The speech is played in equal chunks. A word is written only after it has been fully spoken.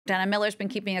Jordana Miller's been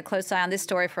keeping a close eye on this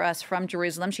story for us from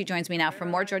Jerusalem. She joins me now for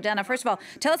more. Jordana, first of all,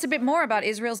 tell us a bit more about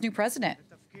Israel's new president.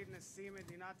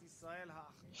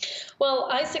 Well,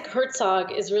 Isaac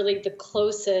Herzog is really the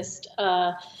closest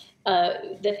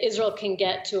that Israel can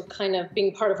get to a kind of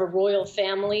being part of a royal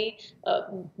family,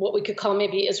 what we could call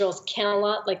maybe Israel's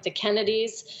Camelot, like the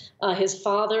Kennedys. His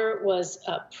father was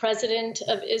president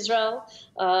of Israel.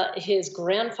 His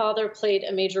grandfather played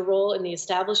a major role in the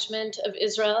establishment of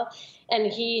Israel. And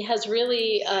he has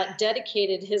really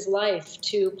dedicated his life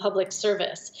to public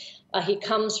service. He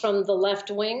comes from the left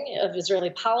wing of Israeli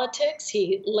politics.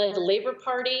 He led the Labor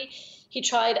Party. He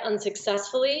tried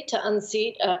unsuccessfully to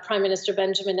unseat Prime Minister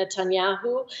Benjamin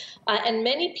Netanyahu. And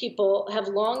many people have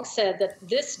long said that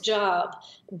this job,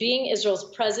 being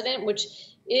Israel's president, which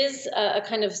is a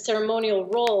kind of ceremonial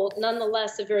role,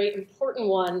 nonetheless a very important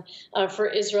one for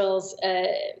Israel's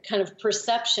kind of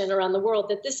perception around the world,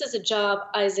 that this is a job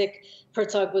Isaac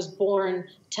Herzog was born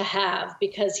to have,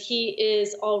 because he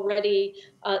is already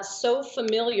so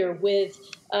familiar with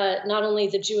not only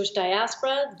the Jewish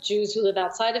diaspora, Jews who live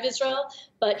outside of Israel,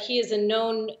 but he is a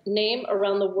known name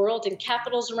around the world, in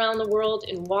capitals around the world,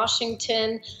 in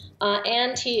Washington.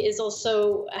 And he is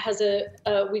also has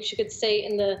we could say,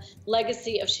 in the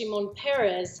legacy of Shimon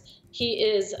Peres, he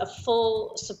is a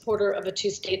full supporter of a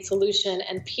two-state solution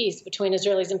and peace between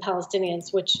Israelis and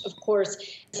Palestinians, which, of course,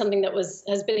 is something that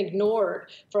has been ignored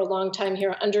for a long time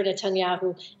here under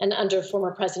Netanyahu and under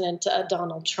former President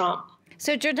Donald Trump.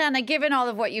 So, Jordana, given all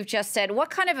of what you've just said, what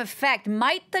kind of effect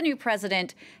might the new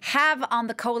president have on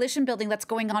the coalition building that's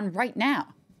going on right now?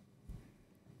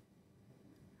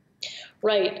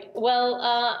 Right.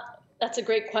 Well, that's a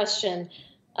great question.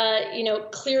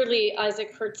 Clearly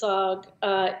Isaac Herzog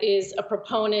is a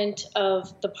proponent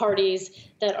of the parties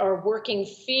that are working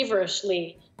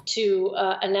feverishly to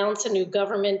announce a new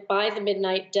government by the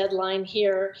midnight deadline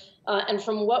here. And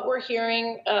from what we're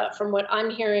hearing, from what I'm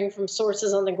hearing from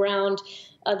sources on the ground,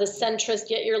 the centrist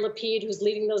Yair Lapid, who's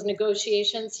leading those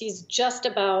negotiations, he's just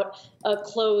about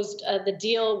closed the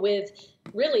deal with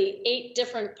really 8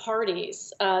 different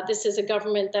parties. This is a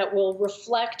government that will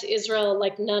reflect Israel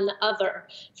like none other,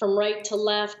 from right to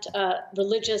left,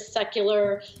 religious,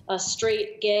 secular,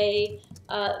 straight, gay.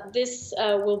 This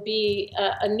will be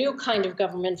a new kind of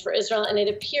government for Israel, and it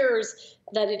appears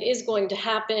that it is going to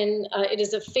happen. It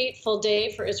is a fateful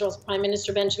day for Israel's Prime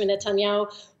Minister Benjamin Netanyahu.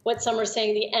 What some are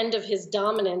saying, the end of his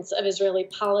dominance of Israeli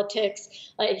politics.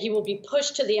 He will be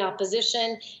pushed to the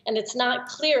opposition, and it's not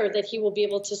clear that he will be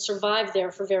able to survive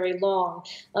there for very long.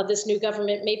 This new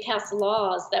government may pass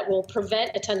laws that will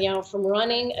prevent Netanyahu from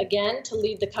running again to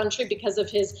lead the country because of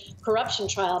his corruption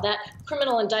trial. That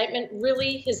criminal indictment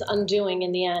really his undoing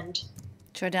in the end.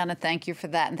 Jordana, thank you for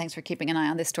that, and thanks for keeping an eye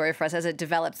on this story for us as it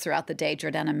develops throughout the day.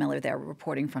 Jordana Miller there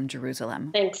reporting from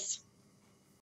Jerusalem. Thanks.